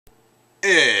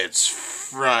It's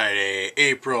Friday,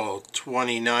 April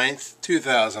 29th,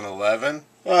 2011.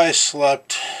 I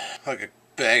slept like a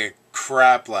bag of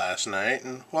crap last night,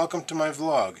 and welcome to my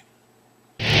vlog.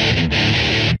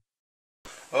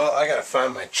 Well, I gotta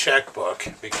find my checkbook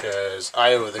because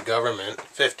I owe the government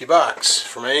 $50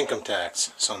 for my income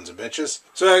tax, sons of bitches.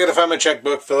 So I gotta find my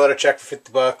checkbook, fill out a check for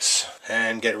 $50,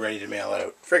 and get ready to mail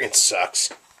out. Friggin'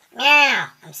 sucks. No,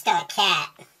 I'm still a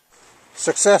cat.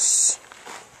 Success.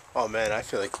 Oh man, I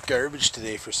feel like garbage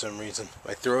today for some reason.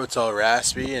 My throat's all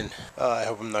raspy and I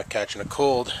hope I'm not catching a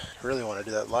cold. I really want to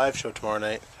do that live show tomorrow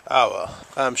night. Oh well,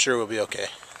 I'm sure we'll be okay.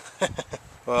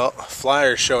 Well,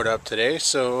 flyers showed up today,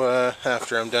 so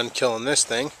after I'm done killing this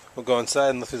thing, we'll go inside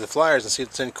and look through the flyers and see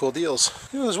if there's any cool deals.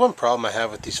 You know, there's one problem I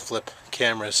have with these flip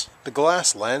cameras. The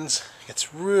glass lens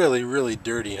gets really, really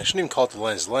dirty. I shouldn't even call it the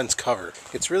lens cover.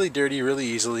 It gets really dirty really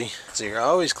easily, so you're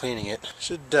always cleaning it.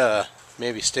 Should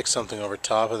maybe stick something over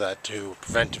top of that to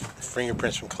prevent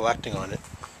fingerprints from collecting on it.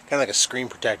 Kind of like a screen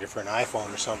protector for an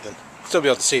iPhone or something. Still be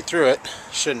able to see through it.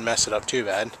 Shouldn't mess it up too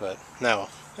bad, but no.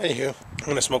 Anywho, I'm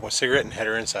gonna smoke my cigarette and head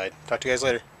her inside. Talk to you guys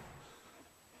later.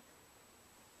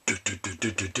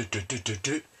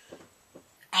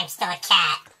 I'm still a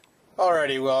cat.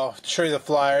 Alrighty, well, to show you the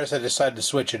flyers, I decided to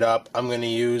switch it up. I'm going to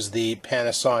use the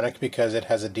Panasonic because it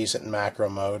has a decent macro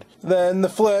mode. Then the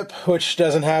flip, which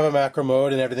doesn't have a macro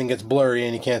mode and everything gets blurry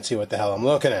and you can't see what the hell I'm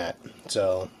looking at.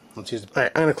 So, let's use it.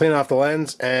 Alright, I'm going to clean off the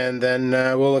lens and then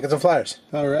we'll look at some flyers.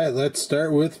 Alright, let's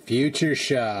start with Future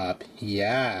Shop.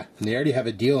 Yeah, they already have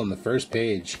a deal on the first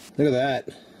page. Look at that.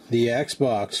 The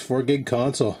Xbox 4 gig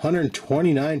console,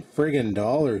 $129 friggin'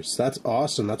 dollars. That's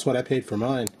awesome. That's what I paid for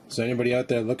mine. So anybody out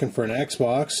there looking for an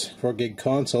Xbox 4 gig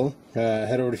console,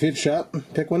 head over to Future Shop,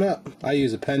 pick one up. I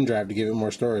use a pen drive to give it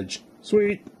more storage.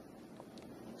 Sweet.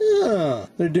 Ah,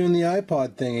 they're doing the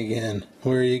iPod thing again,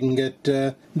 where you can get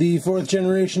the 4th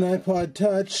generation iPod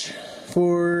Touch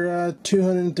for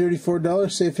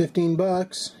 $234, save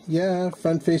 $15. Yeah,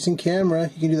 front-facing camera.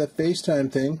 You can do that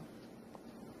FaceTime thing.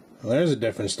 Well, there's a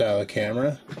different style of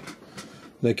camera.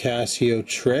 The Casio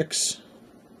Trix.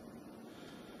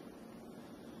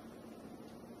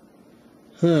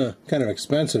 Huh, kind of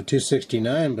expensive,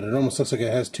 $269, but it almost looks like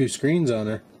it has 2 screens on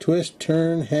her. Twist,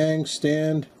 turn, hang,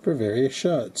 stand for various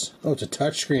shots. Oh, it's a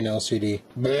touchscreen LCD.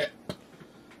 Blech.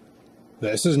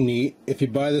 This is neat. If you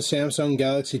buy the Samsung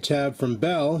Galaxy Tab from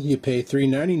Bell, you pay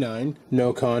 $399,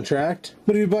 no contract.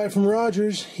 But if you buy it from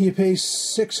Rogers, you pay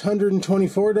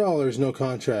 $624, no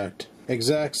contract.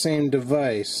 Exact same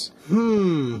device.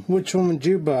 Which one would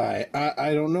you buy?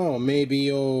 I don't know. Maybe,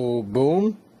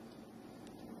 boom?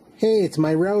 Hey, it's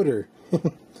my router.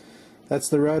 That's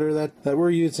the router that we're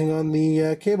using on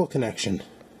the cable connection.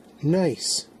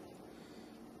 Nice.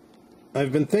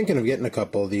 I've been thinking of getting a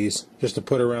couple of these just to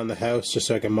put around the house just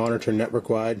so I can monitor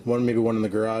network-wide. Maybe one in the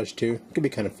garage too. Could be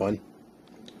kind of fun.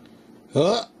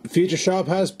 Future Shop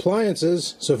has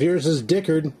appliances, so if yours is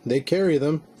dickered, they carry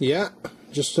them. Yeah,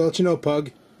 just to let you know,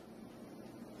 Pug.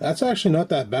 That's actually not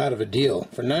that bad of a deal.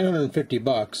 For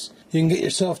 $950, you can get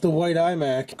yourself the white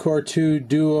iMac Core 2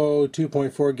 Duo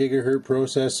 2.4 GHz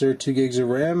processor, 2 gigs of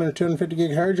RAM, and a 250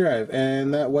 gig hard drive,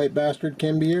 and that white bastard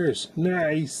can be yours.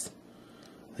 Nice.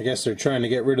 I guess they're trying to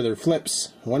get rid of their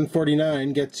flips.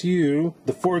 $149 gets you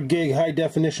the 4 gig high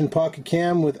definition pocket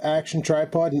cam with action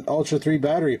tripod and Ultra 3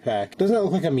 battery pack. Doesn't that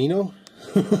look like a Mino?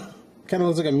 Kind of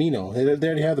looks like a Mino. They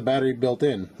already have the battery built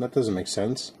in. That doesn't make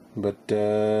sense. But,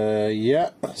 yeah,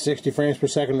 60 frames per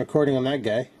second recording on that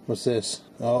guy. What's this?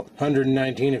 Oh,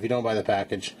 119 if you don't buy the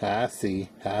package. I see.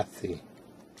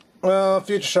 Well,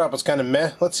 Future Shop was kind of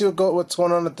meh. Let's see what's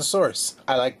going on at the source.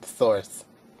 I like the source.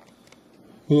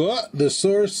 What? The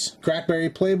Source Crackberry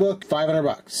Playbook,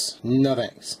 $500. No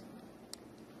thanks.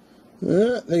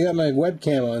 They got my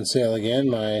webcam on sale again,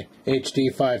 my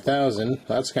HD 5000.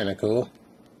 That's kind of cool.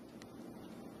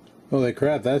 Holy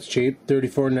crap, that's cheap.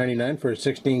 $34.99 for a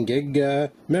 16 gig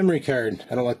memory card.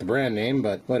 I don't like the brand name,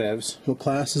 but whatevs. What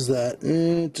class is that?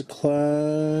 It's a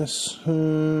class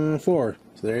 4. So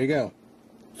there you go.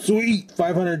 Sweet!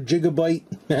 500 gigabyte,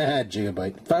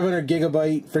 500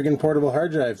 gigabyte friggin' portable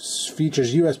hard drive.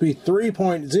 Features USB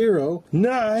 3.0.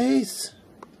 Nice!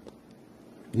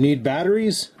 Need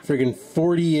batteries? Friggin'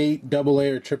 48 AA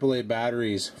or AAA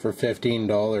batteries for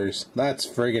 $15. That's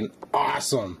friggin'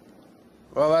 awesome!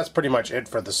 Well, that's pretty much it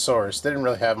for the source. They didn't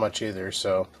really have much either,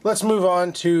 so let's move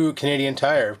on to Canadian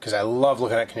Tire, because I love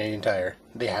looking at Canadian Tire.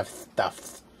 They have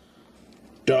stuff.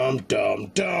 Dum dum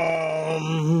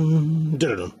dum.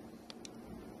 Dum.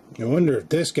 I wonder if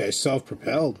this guy's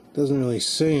self-propelled. Doesn't really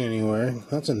say anywhere.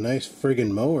 That's a nice friggin'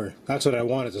 mower. That's what I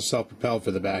want, is a self-propelled for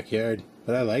the backyard.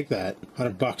 But I like that.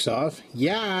 $100 off?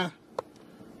 Yeah!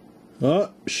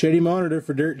 Oh, shitty monitor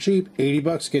for dirt cheap. 80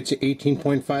 bucks gets you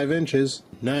 18.5 inches.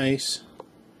 Nice.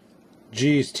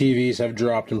 Geez, TVs have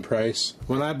dropped in price.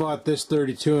 When I bought this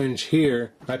 32-inch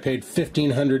here, I paid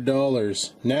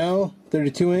 $1,500. Now,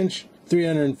 32-inch,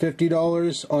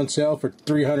 $350 on sale for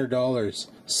 $300.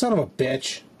 Son of a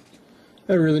bitch.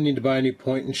 I really need to buy a new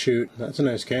point and shoot. That's a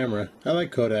nice camera. I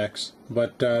like Kodaks,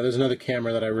 but there's another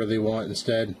camera that I really want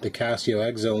instead, the Casio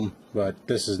Exilm, but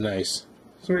this is nice.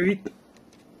 Sweet.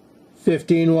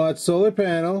 15-watt solar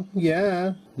panel,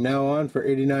 yeah. Now on for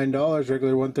 $89,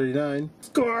 regular $139.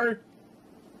 Score!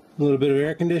 A little bit of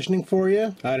air conditioning for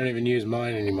you. I don't even use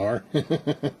mine anymore.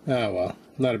 Oh well,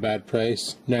 not a bad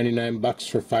price. 99 bucks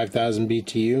for 5,000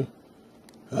 BTU.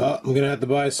 Oh, I'm gonna have to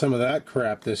buy some of that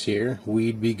crap this year.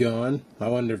 Weed Be Gone. I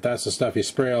wonder if that's the stuff you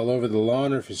spray all over the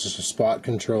lawn or if it's just a spot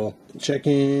control.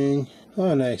 Checking.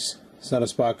 Oh, nice. It's not a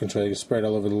spot control. You can spray it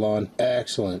all over the lawn.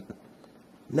 Excellent.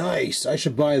 Nice. I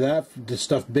should buy that. The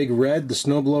stuff Big Red, the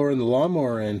snowblower, and the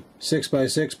lawnmower in.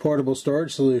 6x6 portable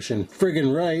storage solution.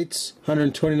 Friggin' rights.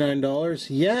 $129.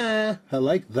 Yeah, I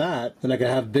like that. Then I could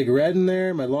have Big Red in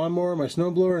there, my lawnmower, my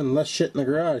snowblower, and less shit in the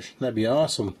garage. That'd be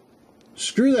awesome.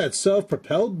 Screw that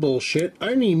self-propelled bullshit.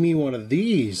 I need me one of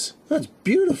these. That's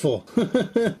beautiful.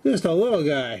 Just a little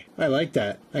guy. I like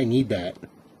that. I need that.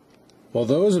 Well,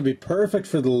 those would be perfect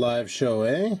for the live show,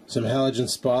 eh? Some halogen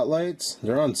spotlights.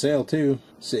 They're on sale too.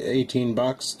 18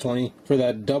 bucks, 20 for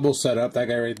that double setup. That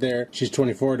guy right there. She's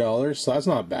 $24, so that's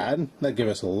not bad. That'd give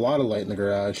us a lot of light in the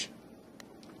garage.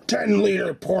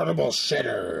 10-liter portable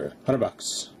shitter. 100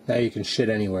 bucks. Now you can shit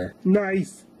anywhere.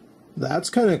 Nice. That's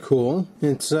kind of cool.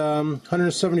 It's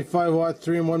 175 watt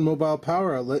 3-in-1 mobile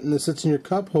power outlet, and it sits in your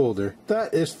cup holder.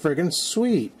 That is friggin'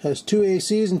 sweet. Has 2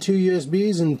 ACs and 2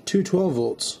 USBs and 2 12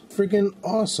 volts. Friggin'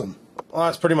 awesome. Well,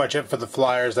 that's pretty much it for the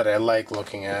flyers that I like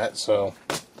looking at. So,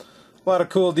 a lot of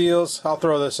cool deals. I'll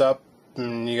throw this up,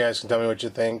 and you guys can tell me what you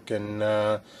think. And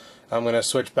I'm going to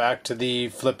switch back to the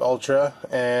Flip Ultra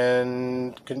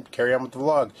and carry on with the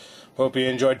vlog. Hope you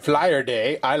enjoyed Flyer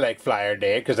Day. I like Flyer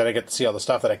Day because then I get to see all the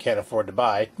stuff that I can't afford to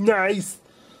buy. Nice!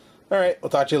 Alright, we'll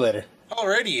talk to you later.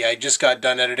 Alrighty, I just got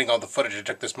done editing all the footage I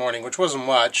took this morning, which wasn't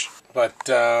much, but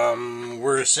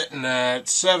we're sitting at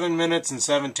 7 minutes and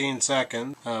 17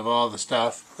 seconds of all the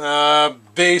stuff.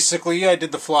 Basically, I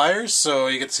did the flyers, so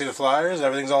you get to see the flyers.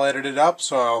 Everything's all edited up,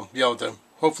 so I'll be able to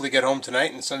hopefully get home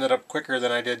tonight and send it up quicker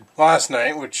than I did last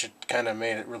night, which kind of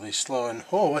made it really slow. And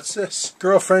oh, what's this?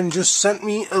 Girlfriend just sent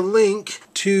me a link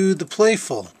to the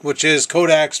Playful, which is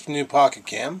Kodak's new pocket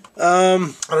cam.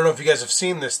 I don't know if you guys have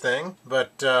seen this thing,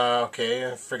 but okay,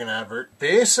 a friggin' advert.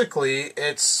 Basically,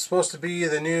 it's supposed to be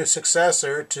the new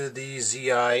successor to the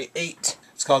ZI-8.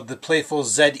 It's called the Playful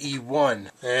ZE-1.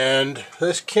 And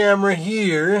this camera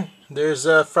here, there's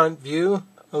a front view.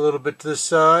 A little bit to the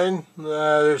side, the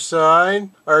other side,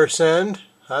 arse end.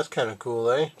 That's kind of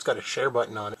cool, eh? It's got a share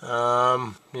button on it.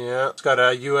 Yeah, it's got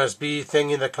a USB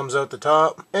thingy that comes out the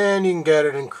top, and you can get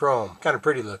it in chrome. Kind of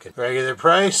pretty looking. Regular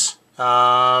price,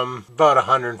 about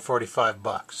 145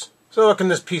 bucks. So what can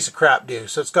this piece of crap do?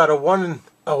 So it's got a 1 in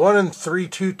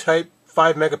 3.2 type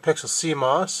 5 megapixel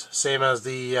CMOS, same as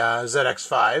the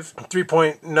ZX5,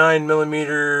 3.9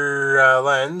 millimeter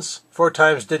lens, 4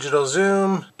 times digital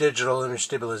zoom, digital image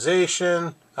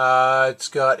stabilization. It's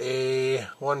got a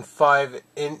 1.5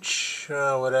 inch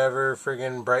whatever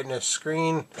friggin' brightness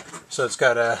screen, so it's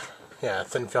got a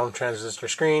thin film transistor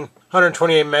screen.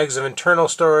 128 megs of internal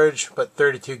storage, but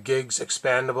 32 gigs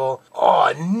expandable.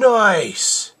 Oh,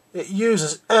 nice! It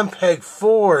uses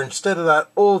MPEG-4 instead of that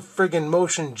old friggin'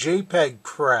 motion JPEG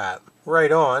crap.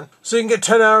 Right on. So you can get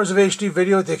 10 hours of HD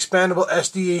video with the expandable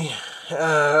SD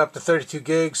up to 32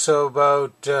 gigs, so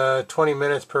about 20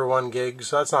 minutes per 1 gig,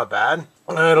 so that's not bad.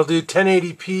 It'll do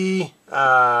 1080p,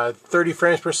 30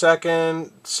 frames per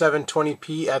second,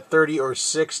 720p at 30 or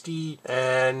 60,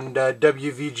 and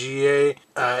WVGA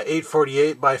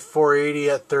 848 by 480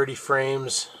 at 30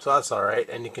 frames, so that's alright.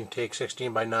 And you can take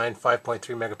 16 by 9, 5.3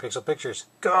 megapixel pictures.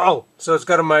 Go! So it's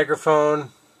got a microphone.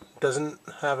 Doesn't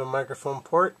have a microphone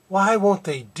port. Why won't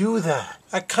they do that?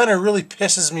 That kind of really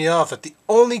pisses me off that the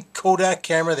only Kodak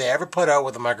camera they ever put out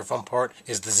with a microphone port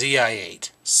is the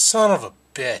ZI-8. Son of a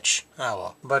bitch. Oh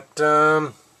well. But,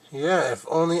 yeah, if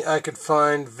only I could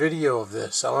find video of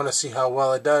this. I want to see how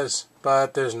well it does.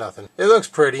 But there's nothing. It looks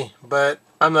pretty, but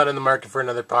I'm not in the market for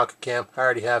another pocket cam. I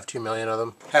already have 2 million of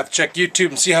them. Have to check YouTube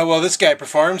and see how well this guy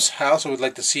performs. I also would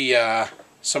like to see,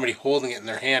 somebody holding it in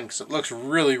their hand because it looks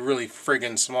really, really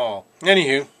friggin' small.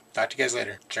 Anywho, talk to you guys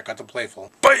later. Check out the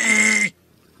Playful. Bye!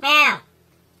 Meow.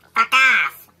 Fuck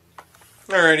off.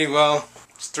 Alrighty, well,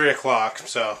 it's 3 o'clock,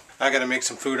 so I gotta make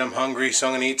some food. I'm hungry, so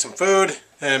I'm gonna eat some food.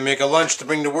 and make a lunch to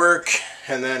bring to work,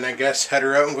 and then I guess head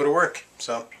her out and go to work.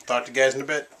 So, talk to you guys in a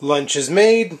bit. Lunch is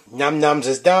made, num nums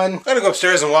is done. I'm gonna go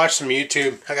upstairs and watch some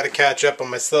YouTube. I gotta catch up on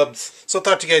my subs. So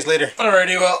talk to you guys later.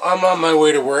 Alrighty, well, I'm on my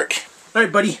way to work.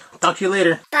 Alright, buddy. Talk to you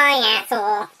later. Bye,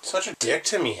 asshole. Such a dick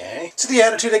to me, eh? Is the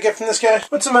attitude I get from this guy?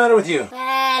 What's the matter with you?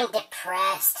 I'm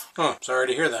depressed. Oh, sorry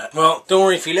to hear that. Well, don't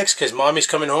worry, Felix, because Mommy's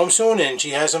coming home soon and she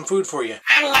has some food for you.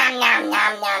 Nom nom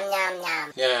nom nom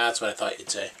nom. Yeah, that's what I thought you'd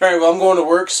say. Alright, well, I'm going to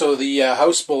work, so the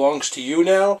house belongs to you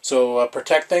now. So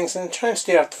protect things and try and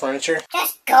stay off the furniture.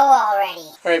 Just go already.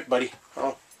 Alright, buddy.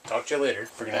 I'll talk to you later.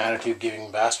 Friggin'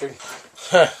 attitude-giving bastard.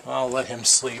 I'll let him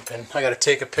sleep, and I gotta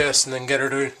take a piss and then get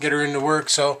her into work,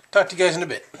 so talk to you guys in a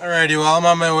bit. Alrighty, well, I'm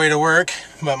on my way to work,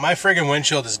 but my friggin'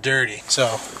 windshield is dirty,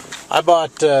 so I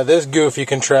bought this goofy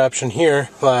contraption here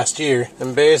last year,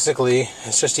 and basically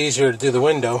it's just easier to do the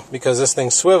window because this thing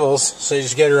swivels, so you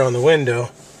just get her on the window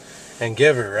and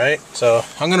give her, right? So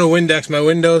I'm gonna Windex my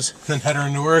windows, then head her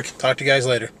into work. Talk to you guys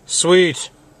later. Sweet.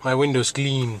 My window's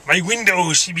clean. My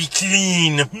window should be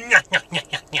clean.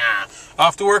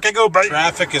 Off to work I go, buddy.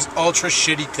 Traffic is ultra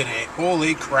shitty today.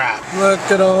 Holy crap. Look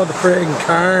at all the friggin'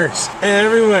 cars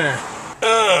everywhere.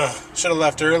 Should have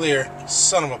left earlier.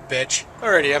 Son of a bitch.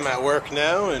 Alrighty, I'm at work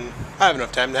now and I have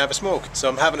enough time to have a smoke. So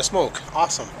I'm having a smoke.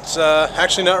 Awesome. It's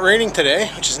actually not raining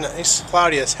today, which is nice.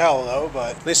 Cloudy as hell though,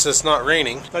 but at least it's not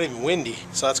raining. Not even windy,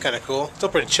 so that's kind of cool. Still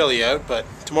pretty chilly out, but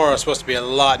tomorrow is supposed to be a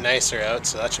lot nicer out,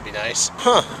 so that should be nice.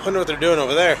 Huh, wonder what they're doing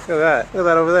over there. Look at that. Look at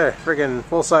that over there. Friggin'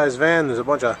 full-size van. There's a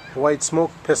bunch of white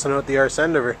smoke pissing out the arse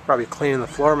end of her. Probably cleaning the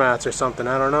floor mats or something,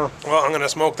 I don't know. Well, I'm gonna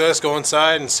smoke this, go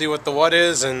inside and see what the what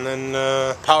is, and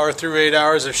then power through 8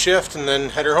 hours of shift and then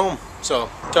head her home. So,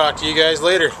 talk to you guys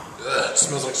later. Ugh, it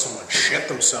smells like someone shit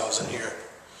themselves in here.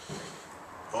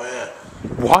 Oh yeah.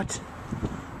 What?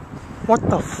 What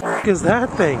the fuck is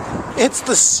that thing? It's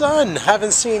the sun.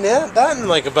 Haven't seen that in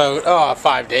like about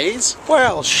 5 days.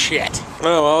 Well, shit.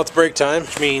 Oh well, it's break time,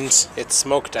 which means it's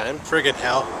smoke time. Friggin'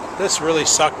 hell. This really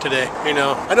sucked today. You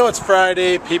know, I know it's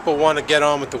Friday, people want to get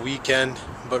on with the weekend.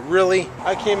 But really,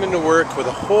 I came into work with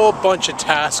a whole bunch of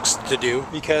tasks to do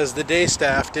because the day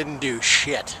staff didn't do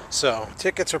shit. So,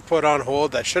 tickets were put on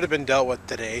hold that should have been dealt with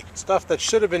today. Stuff that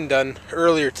should have been done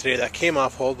earlier today that came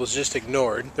off hold was just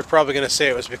ignored. They're probably going to say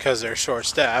it was because they're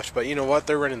short-staffed, but you know what?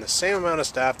 They're running the same amount of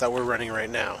staff that we're running right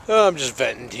now. Oh, I'm just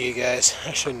venting to you guys.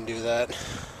 I shouldn't do that.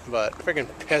 But freaking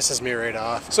pisses me right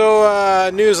off. So,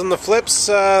 news on the flips,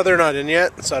 they're not in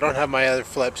yet, so I don't have my other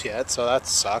flips yet, so that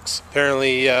sucks.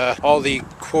 Apparently, all the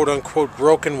quote-unquote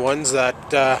broken ones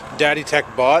that Daddy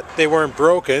Tech bought, they weren't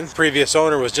broken. The previous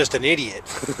owner was just an idiot.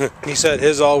 He said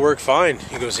his all worked fine.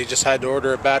 He goes, he just had to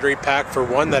order a battery pack for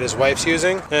one that his wife's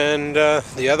using, and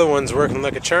the other one's working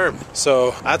like a charm.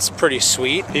 So, that's pretty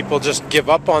sweet. People just give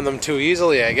up on them too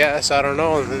easily, I guess. I don't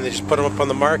know, and then they just put them up on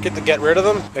the market to get rid of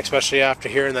them, especially after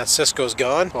hearing that Cisco's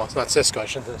gone. Well, it's not Cisco, I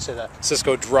shouldn't say that.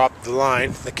 Cisco dropped the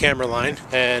line, the camera line,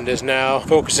 and is now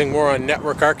focusing more on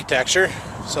network architecture.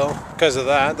 So, because of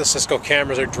that, the Cisco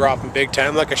cameras are dropping big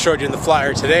time. Like I showed you in the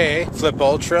flyer today, Flip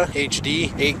Ultra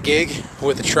HD 8 gig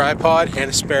with a tripod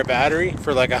and a spare battery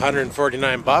for like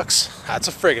 149 bucks. That's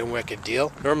a friggin' wicked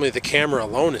deal. Normally the camera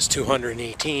alone is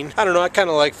 218. I don't know, I kind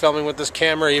of like filming with this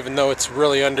camera even though it's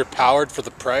really underpowered for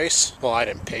the price. Well, I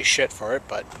didn't pay shit for it,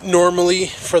 but normally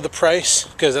for the price,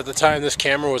 because at the time this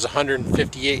camera was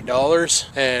 $158,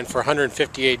 and for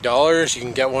 $158 you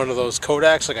can get one of those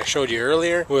Kodaks like I showed you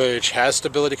earlier, which has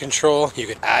stability control. You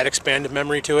can add expanded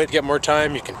memory to it to get more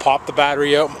time. You can pop the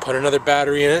battery out and put another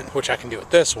battery in it, which I can do with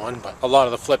this one, but a lot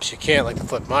of the flips you can't, like the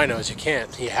Flip Minos, you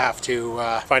can't. You have to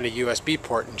find a USB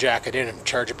port and jack it in and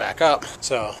charge it back up.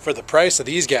 So for the price of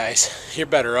these guys, you're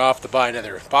better off to buy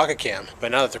another pocket cam.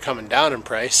 But now that they're coming down in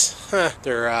price,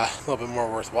 they're a little bit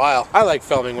more worthwhile. I like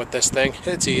filming with this thing.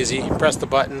 It's easy. Press the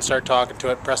button, start talking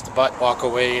to it, press the button, walk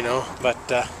away, you know. But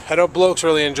I know Bloke's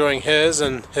really enjoying his,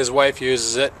 and his wife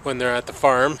uses it when they're at the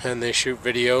farm and they shoot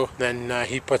video. Then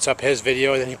he puts up his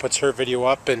video and then he puts her video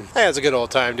up, and he has a good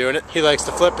old time doing it. He likes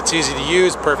to flip. It's easy to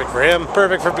use, perfect for him,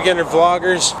 perfect for beginner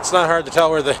vloggers. It's not hard to tell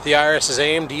where the iris is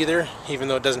aimed either, even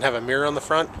though it doesn't have a mirror on the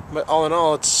front. But all in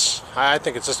all, I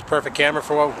think it's just a perfect camera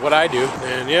for what I do.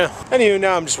 And yeah, anywho,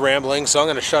 now I'm just rambling, so I'm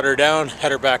gonna shut her down,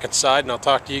 head her back inside, and I'll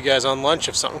talk to you guys on lunch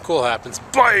if something cool happens.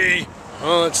 Bye!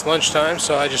 Well, it's lunchtime,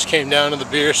 so I just came down to the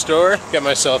beer store, got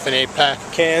myself an 8-pack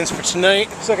of cans for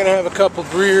tonight, so I can have a couple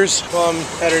beers while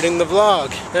I'm editing the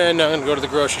vlog. And I'm gonna go to the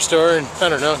grocery store and, I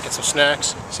don't know, get some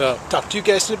snacks. So, talk to you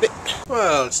guys in a bit.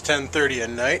 Well, it's 10:30 at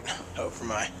night, out for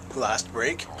my last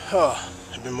break. Oh,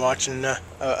 I've been watching a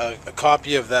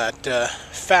copy of that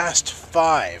Fast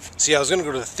 5. See, I was gonna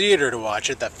go to the theater to watch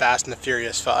it, that Fast and the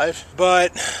Furious 5,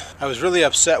 but I was really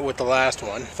upset with the last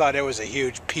one. Thought it was a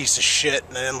huge piece of shit,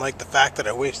 and I didn't like the fact that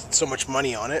I wasted so much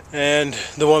money on it. And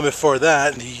the one before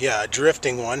that, the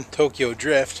drifting one, Tokyo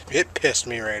Drift, it pissed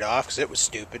me right off because it was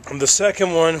stupid. And the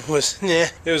second one was,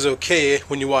 it was okay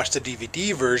when you watch the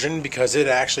DVD version because it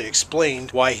actually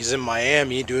explained why he's in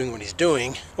Miami doing what he's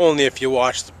doing. Only if you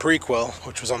watch the prequel,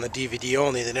 which was on the DVD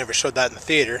only, they never showed that in the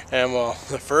theater. And well,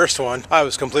 the first one, I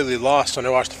was completely lost when I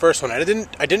watched the first one. I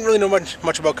didn't really know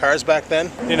much about cars back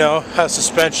then. You know, how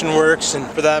suspension works, and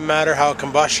for that matter, how a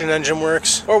combustion engine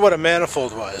works, or what a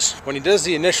manifold was. When he does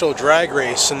the initial drag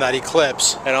race in that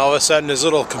Eclipse, and all of a sudden his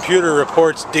little computer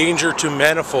reports danger to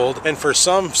manifold, and for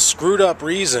some screwed up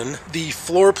reason, the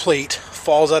floor plate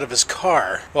falls out of his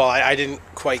car. Well, I didn't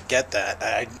quite get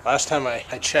that. Last time I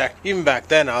checked, even back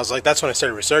then, I was like, that's when I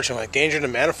started researching, like, danger to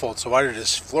manifold, so why did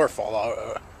his floor fall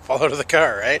out of the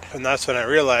car, right? And that's when I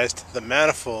realized the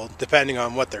manifold, depending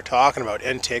on what they're talking about,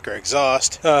 intake or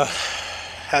exhaust,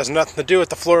 has nothing to do with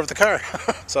the floor of the car.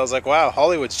 So I was like, wow,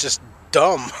 Hollywood's just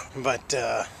dumb. But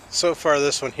so far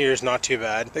this one here is not too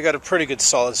bad. They got a pretty good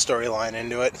solid storyline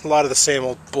into it. A lot of the same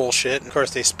old bullshit. Of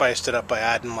course they spiced it up by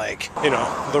adding, like, you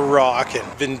know, The Rock and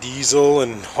Vin Diesel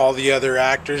and all the other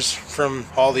actors from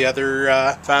all the other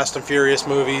Fast and Furious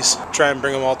movies. Try and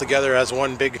bring them all together as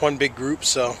one big group.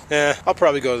 So yeah, I'll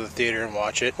probably go to the theater and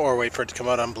watch it, or wait for it to come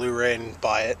out on Blu-ray and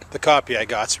buy it. The copy I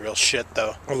got's real shit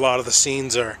though. A lot of the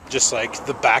scenes are just like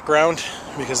the background,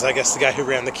 because I guess the guy who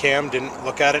ran the cam didn't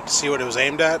look at it to see what it was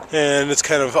aimed at, and it's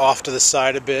kind of off to the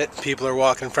side a bit. People are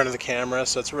walking in front of the camera,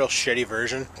 so it's a real shitty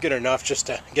version. Good enough just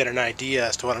to get an idea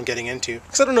as to what I'm getting into.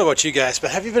 Because I don't know about you guys, but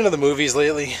have you been to the movies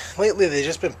lately? Lately they've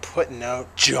just been putting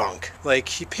out junk.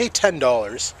 Like, you pay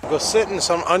 $10, go sit in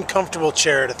some uncomfortable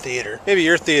chair at a theater. Maybe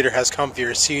your theater has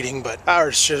comfier seating, but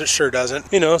ours sure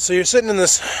doesn't. You know, so you're sitting in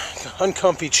this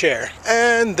uncomfy chair,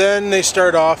 and then they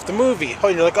start off the movie. Oh,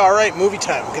 and you're like, alright, movie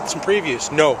time, get some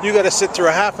previews. No, you gotta sit through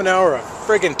a half an hour of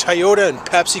friggin' Toyota and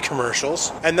Pepsi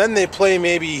commercials, and then they play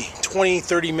maybe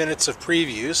 20-30 minutes of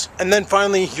previews, and then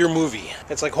finally your movie.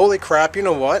 It's like, holy crap, you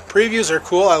know what? Previews are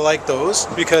cool, I like those,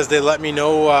 because they let me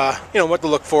know, you know, what to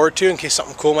look forward to in case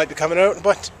something cool might be coming out.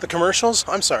 But the commercials,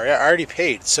 I'm sorry, I already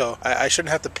paid, so I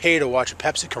shouldn't have to pay to watch a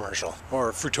Pepsi commercial, or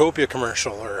a Fruitopia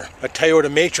commercial, or a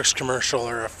Toyota Matrix commercial,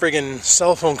 or a friggin'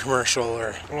 cell phone commercial,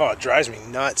 or, oh, it drives me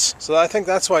nuts. So I think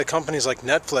that's why companies like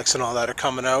Netflix and all that are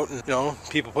coming out, and, you know,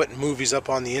 people putting movies up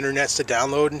on the internets to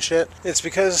download and shit. It's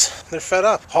because they're fed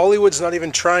up. Hollywood's not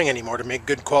even trying anymore to make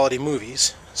good quality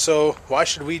movies. So why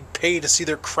should we pay to see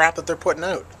their crap that they're putting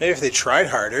out? Maybe if they tried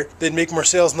harder, they'd make more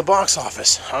sales in the box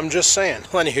office. I'm just saying.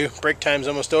 Well, anywho, break time's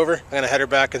almost over. I'm gonna head her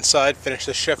back inside, finish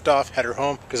this shift off, head her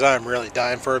home, because I'm really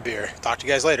dying for a beer. Talk to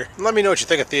you guys later. And let me know what you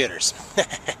think of theaters.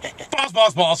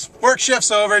 Boss. Work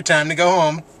shift's over, time to go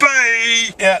home. Bye!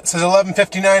 Yeah, it says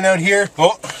 11:59 out here.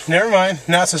 Oh, never mind.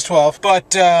 Now it says 12.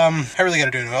 But, I really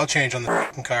gotta do an oil change on the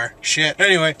f***ing car. Shit.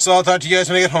 Anyway, so I'll talk to you guys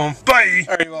when I get home. Bye!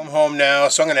 Alright, well, I'm home now,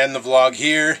 so I'm gonna end the vlog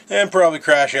here. And probably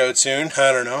crash out soon.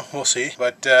 I don't know. We'll see.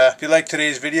 But if you like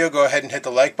today's video, go ahead and hit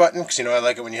the like button, because you know I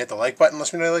like it when you hit the like button.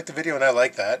 Let me know you like the video, and I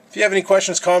like that. If you have any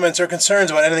questions, comments, or concerns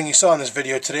about anything you saw in this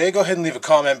video today, go ahead and leave a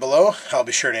comment below. I'll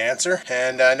be sure to answer.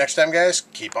 And next time, guys,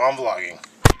 keep on vlogging.